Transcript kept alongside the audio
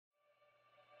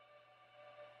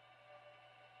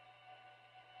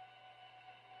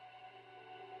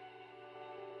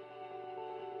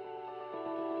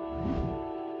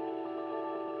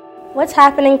What's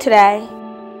happening today?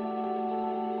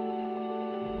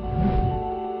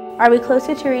 Are we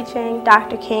closer to reaching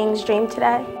Dr. King's dream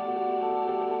today?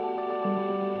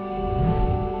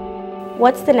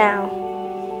 What's the now?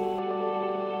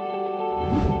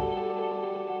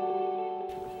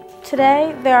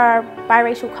 Today, there are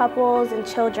biracial couples and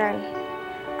children.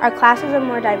 Our classes are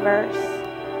more diverse.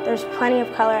 There's plenty of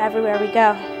color everywhere we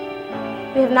go.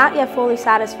 We have not yet fully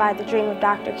satisfied the dream of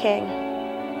Dr. King.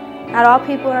 Not all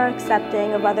people are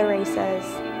accepting of other races,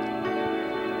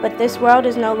 but this world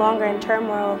is no longer in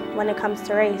turmoil when it comes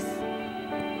to race.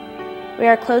 We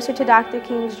are closer to Dr.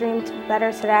 King's dream to be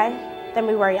better today than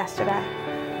we were yesterday.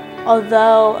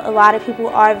 Although a lot of people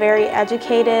are very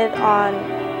educated on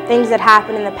things that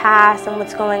happened in the past and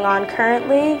what's going on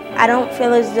currently, I don't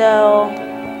feel as though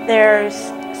there's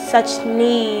such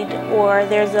need or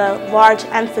there's a large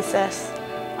emphasis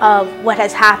of what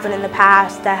has happened in the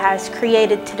past that has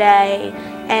created today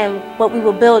and what we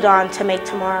will build on to make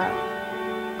tomorrow.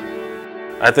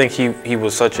 I think he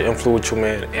was such an influential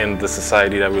man in the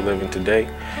society that we live in today.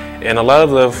 And a lot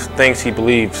of the things he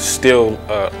believed still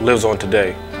lives on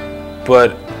today.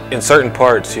 But in certain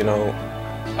parts, you know,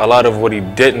 a lot of what he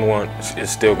didn't want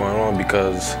is still going on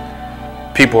because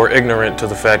people are ignorant to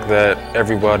the fact that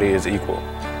everybody is equal.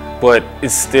 But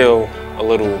it's still a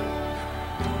little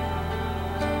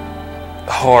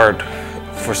hard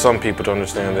for some people to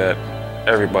understand that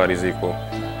everybody's equal.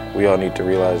 We all need to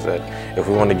realize that if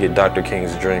we want to get Dr.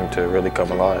 King's dream to really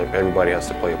come alive, everybody has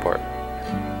to play a part.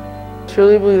 I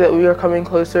truly believe that we are coming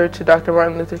closer to Dr.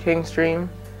 Martin Luther King's dream.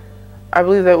 I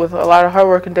believe that with a lot of hard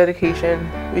work and dedication,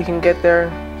 we can get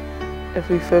there if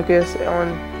we focus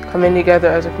on coming together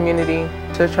as a community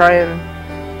to try and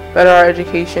better our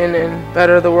education and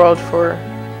better the world for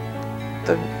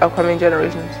the upcoming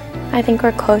generations. I think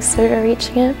we're closer to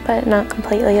reaching it, but not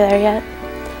completely there yet.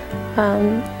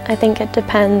 I think it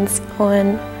depends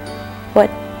on what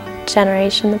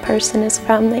generation the person is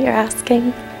from that you're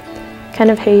asking. Kind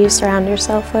of who you surround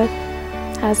yourself with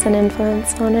has an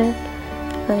influence on it.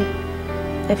 Like,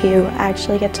 if you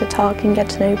actually get to talk and get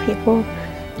to know people,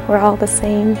 we're all the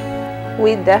same.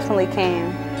 We definitely came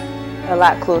a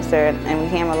lot closer and we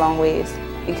came a long ways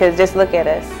because just look at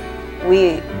us.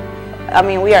 We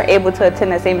are able to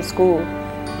attend the same school,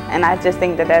 and I just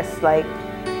think that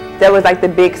that was like the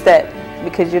big step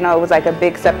because, you know, it was like a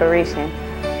big separation.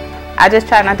 I just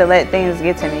try not to let things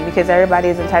get to me because everybody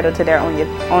is entitled to their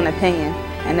own opinion,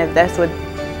 and if that's what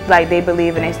they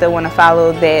believe and they still want to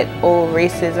follow that old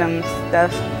racism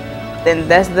stuff, then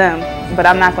that's them. But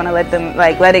I'm not going to let them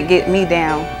let it get me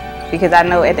down because I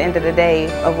know at the end of the day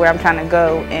of where I'm trying to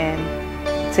go, and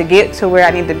to get to where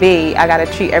I need to be, I got to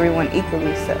treat everyone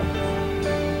equally. So.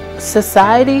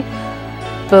 Society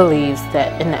believes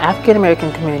that in the African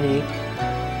American community,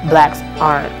 blacks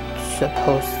aren't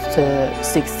supposed to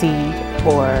succeed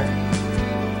or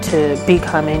to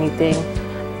become anything,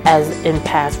 as in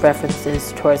past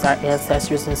references towards our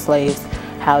ancestors and slaves,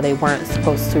 how they weren't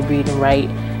supposed to read and write.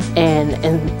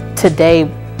 And today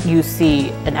you see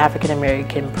an African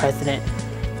American president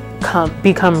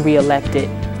become re-elected,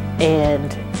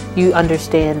 and you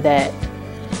understand that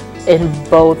in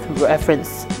both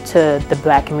reference to the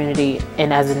black community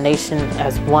and as a nation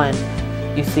as one,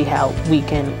 you see how we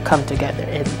can come together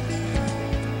and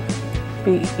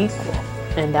be equal,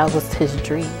 and that was his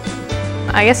dream.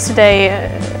 I guess today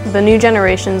the new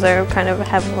generations are kind of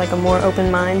have a more open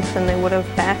mind than they would have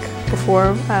back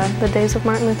before the days of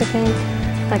Martin Luther King.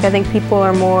 I think people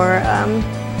are more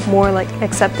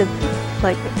accepted,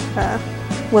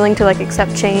 willing to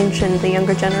accept change, and the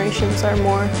younger generations are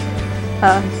more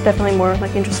definitely more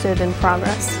interested in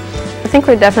progress. I think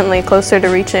we're definitely closer to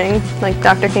reaching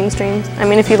Dr. King's dreams. I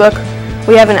mean, if you look,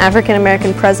 we have an African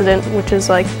American president, which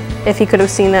is if he could have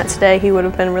seen that today, he would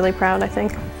have been really proud, I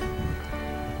think.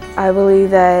 I believe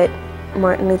that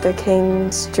Martin Luther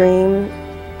King's dream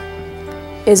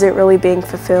isn't really being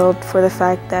fulfilled for the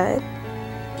fact that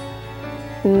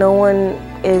no one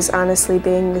is honestly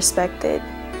being respected.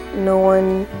 No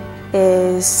one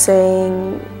is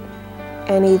saying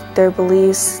their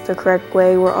beliefs the correct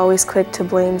way. We're always quick to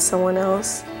blame someone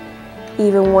else.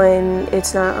 Even when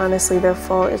it's not honestly their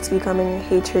fault, it's becoming a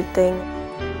hatred thing.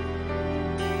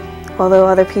 Although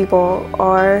other people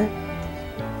are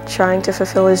trying to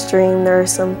fulfill his dream, there are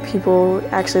some people,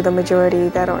 actually the majority,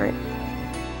 that aren't.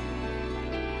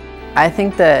 I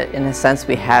think that in a sense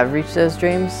we have reached those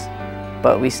dreams,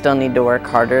 but we still need to work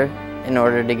harder in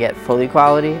order to get full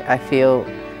equality. I feel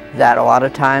that a lot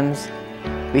of times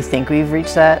we think we've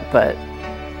reached that, but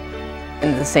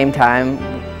at the same time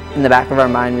in the back of our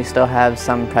mind we still have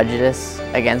some prejudice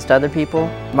against other people.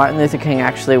 Martin Luther King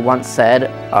actually once said,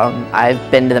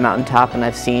 I've been to the mountaintop and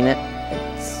I've seen it.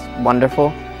 It's wonderful.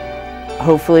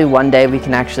 Hopefully one day we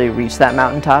can actually reach that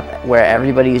mountaintop where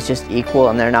everybody is just equal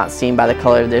and they're not seen by the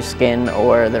color of their skin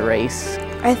or their race.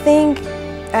 I think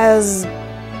as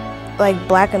like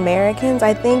Black Americans,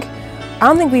 I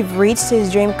don't think we've reached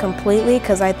his dream completely,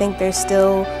 because I think there's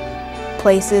still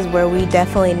places where we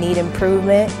definitely need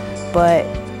improvement, but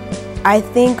I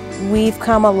think we've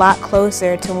come a lot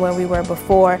closer to where we were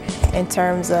before in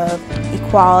terms of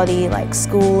equality, like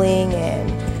schooling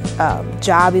and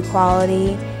job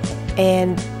equality.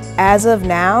 And as of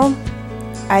now,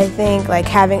 I think like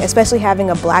especially having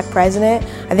a Black president,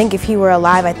 I think if he were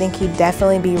alive, I think he'd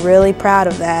definitely be really proud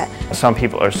of that. Some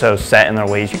people are so set in their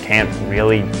ways you can't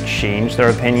really change their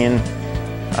opinion.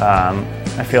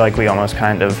 I feel like we almost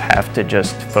kind of have to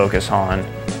just focus on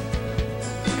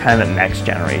kind of the next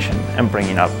generation and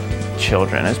bringing up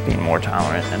children as being more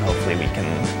tolerant, and hopefully we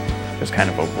can just kind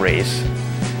of erase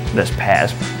this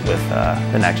past with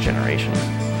the next generations.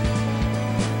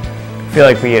 I feel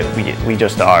like we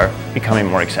just are becoming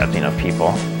more accepting of people,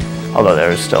 although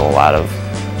there's still a lot of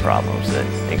problems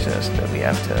that exist that we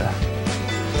have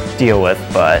to deal with,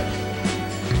 but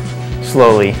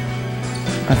slowly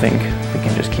I think we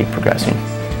can just keep progressing.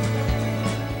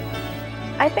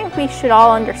 I think we should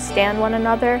all understand one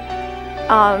another.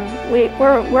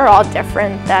 We're all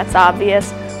different, that's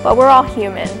obvious, but we're all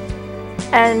human.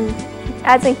 And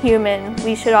as a human,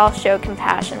 we should all show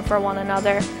compassion for one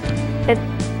another.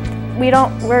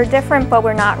 We're different, but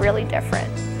we're not really different.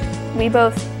 We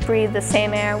both breathe the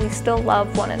same air. We still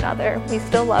love one another. We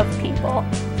still love people.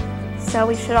 So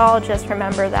we should all just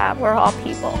remember that we're all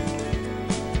people.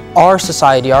 Our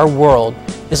society, our world,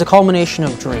 is a culmination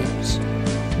of dreams.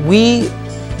 We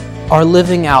are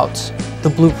living out the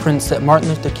blueprints that Martin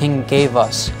Luther King gave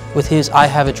us with his I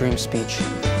Have a Dream speech.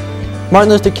 Martin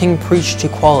Luther King preached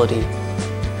equality,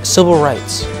 civil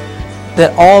rights,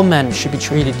 that all men should be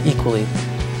treated equally.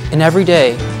 And every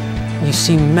day, you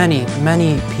see many,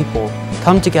 many people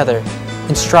come together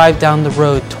and strive down the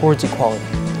road towards equality.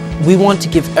 We want to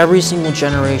give every single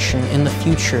generation in the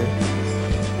future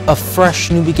a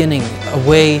fresh new beginning, a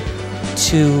way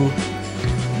to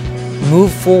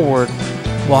move forward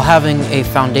while having a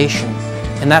foundation.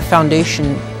 And that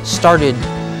foundation started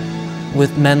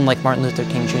with men like Martin Luther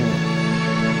King Jr.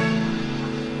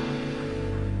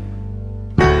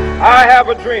 I have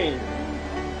a dream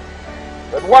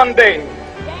that one day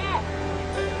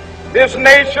this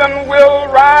nation will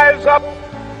rise up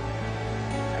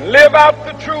and live out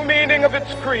the true meaning of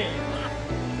its creed.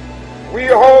 We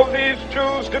hold these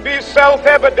truths to be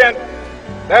self-evident,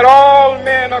 that all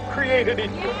men are created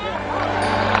equal.